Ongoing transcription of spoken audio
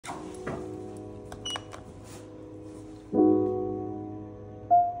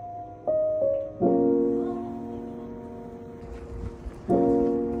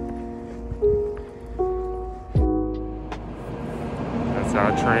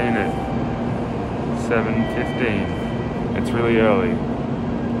seen it. 7:15. It's really early.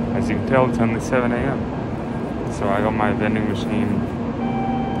 As you can tell, it's only 7 a.m. So I got my vending machine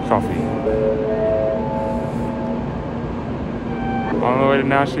coffee. On the way to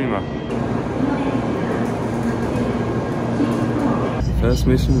Naoshima. First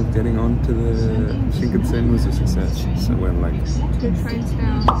mission of getting onto the Shinkansen was a success. So we're like 2 trains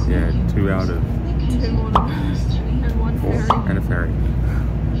down. Yeah, 2 out of 2 more and 1 ferry. And a ferry.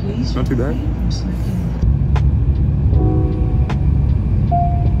 Not too bad.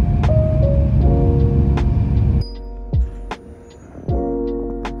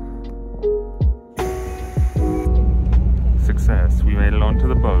 Success. We made it onto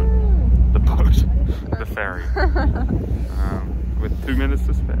the boat. The ferry. With 2 minutes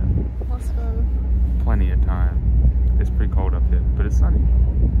to spare. Let's go. Plenty of time. It's pretty cold up here, but it's sunny.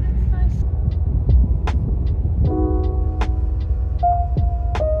 Nice.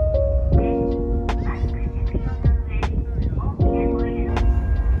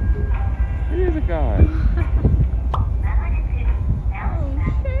 Here's a guy.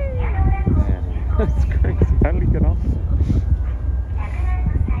 Man, that's crazy. How did he get off?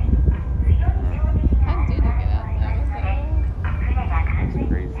 How did you get out there? That's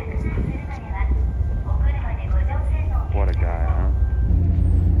crazy. What a guy, huh?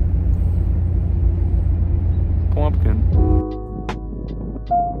 Plumpkin.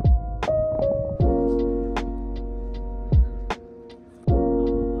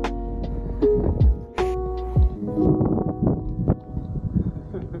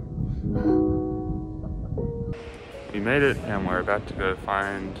 We made it and we're about to go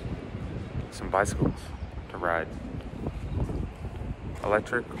find some bicycles to ride.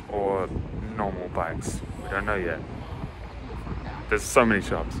 Electric or normal bikes. We don't know yet. There's so many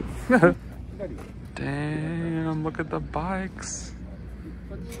shops. Damn, look at the bikes.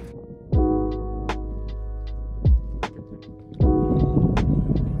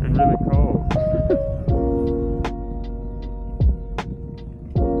 And really cold.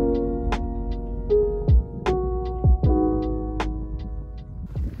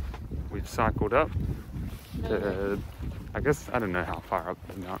 We've cycled up to, I guess, I don't know how far up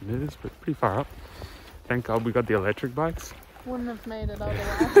the mountain is, but pretty far up. Thank God we got the electric bikes. Wouldn't have made it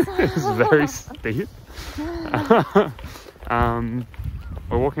otherwise. It's very steep.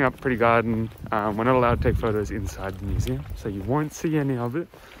 We're walking up Pretty Garden. We're not allowed to take photos inside the museum, so you won't see any of it,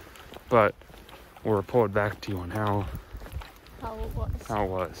 but we'll report back to you on how it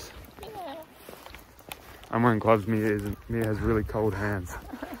was. Yeah. I'm wearing gloves. Mia has really cold hands.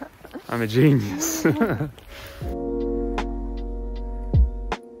 I'm a genius.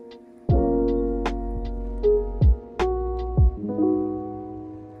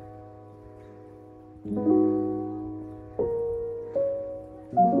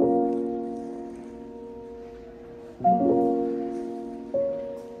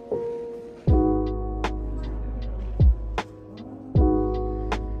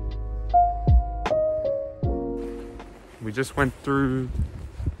 We just went through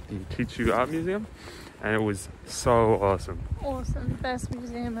the Chichu Art Museum and it was so awesome. Awesome. Best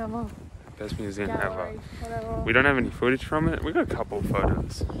museum ever. Best museum Gallery, ever. whatever. We don't have any footage from it. We got a couple of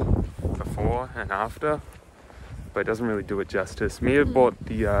photos before and after, but it doesn't really do it justice. Mia bought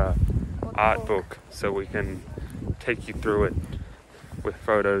the art book so we can take you through it with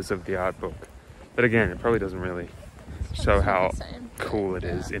photos of the art book. But again, it probably doesn't really show how cool it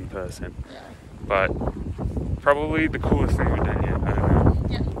is in person. Yeah. But probably the coolest thing we've done yet. I don't know.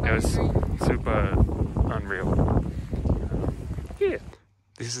 Yeah, It was super unreal. Yeah.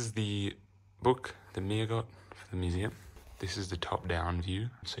 This is the book that Mia got for the museum. This is the top-down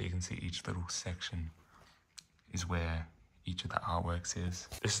view, so you can see each little section is where each of the artworks is.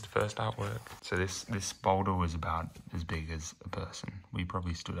 This is the first artwork. So this boulder was about as big as a person. We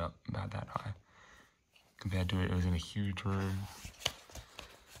probably stood up about that high. Compared to it, it was in a huge room.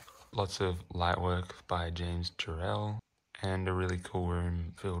 Lots of light work by James Turrell, and a really cool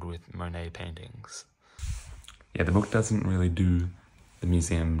room filled with Monet paintings. Yeah, the book doesn't really do the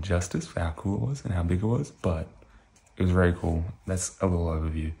museum justice for how cool it was and how big it was, but it was very cool. That's a little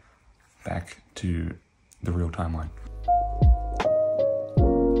overview. Back to the real timeline.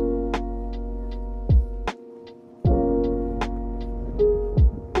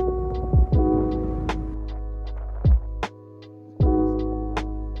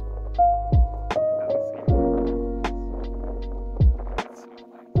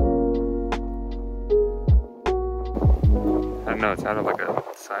 I don't know, it sounded like a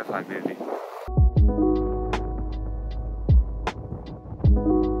sci-fi movie.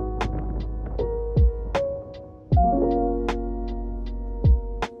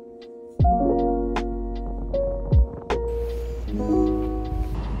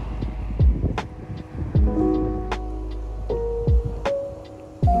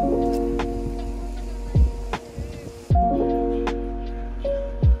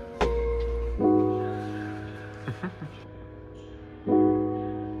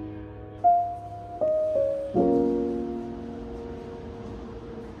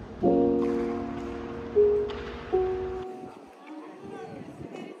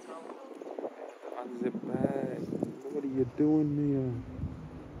 zip back. What are you doing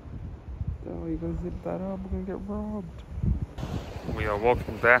there? Oh, you gotta zip that up. We're gonna get robbed. We are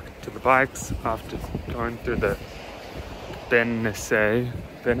walking back to the bikes after going through the Benesse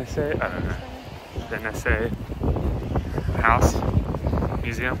House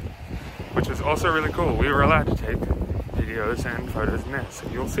Museum, which was also really cool. We were allowed to take videos and photos in there, so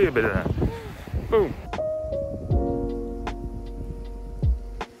you'll see a bit of that. Boom.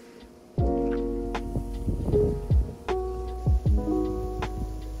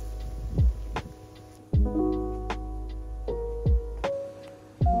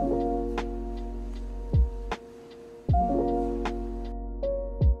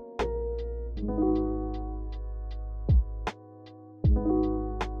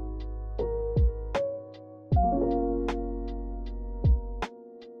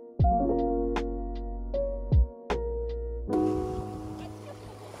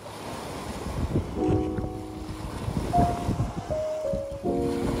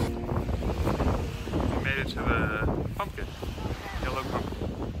 To the pumpkin, yellow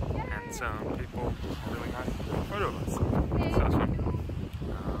pumpkin, and some people really nice photo of us. So that's fun.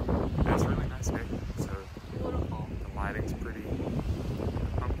 It's a really nice day. So beautiful. The lighting's pretty.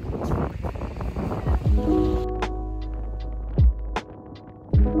 The pumpkin's really cool.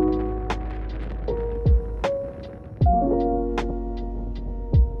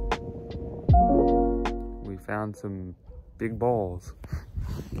 We found some big balls.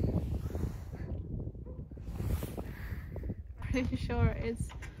 Pretty sure it's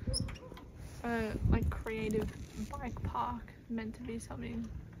a like creative bike park meant to be something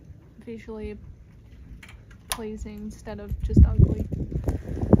visually pleasing instead of just ugly.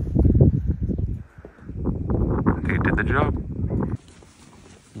 I think it did the job.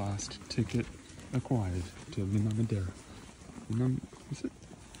 Last ticket acquired to Minamidera. Is it?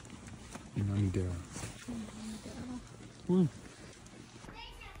 Minamidera.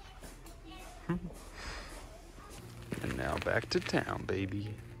 And now back to town,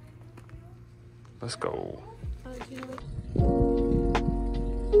 baby. Let's go. Oh,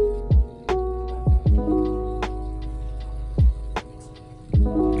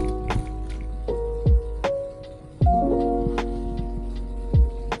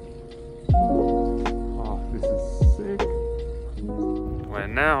 this is sick. We're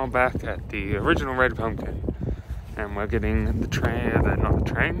now back at the original Red Pumpkin, and we're getting the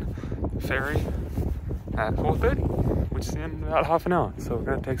train, the ferry at 4:30, which is in about half an hour. So we're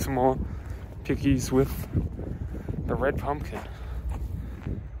gonna take some more pickies with the Red Pumpkin.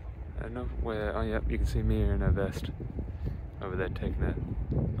 I don't know where, oh yep, you can see Mia in her vest over there taking a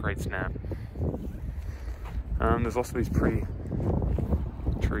great snap. There's also these pretty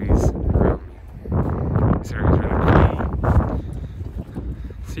trees around. This area is really pretty.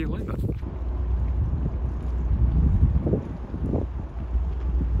 See you later.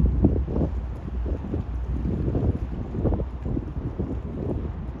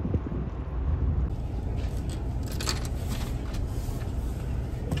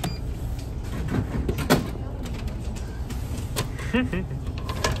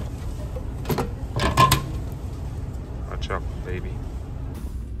 Hot chocolate, baby.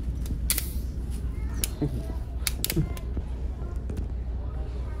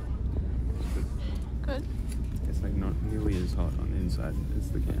 Good. It's like not nearly as hot on the inside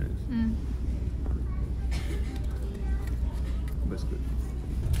as the can is. That's good.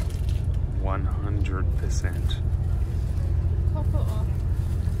 100%. Cocoa.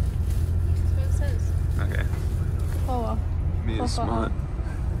 That's what it says. Okay. Cocoa. Mia's smart.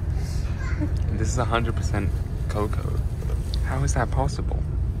 This is 100% cocoa. How is that possible?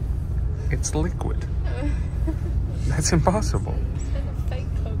 It's liquid. That's impossible. It's fake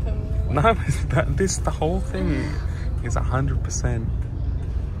cocoa. No, the whole thing is 100%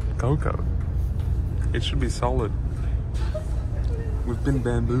 cocoa. It should be solid. We've been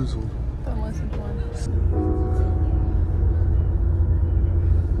bamboozled. Don't listen to one.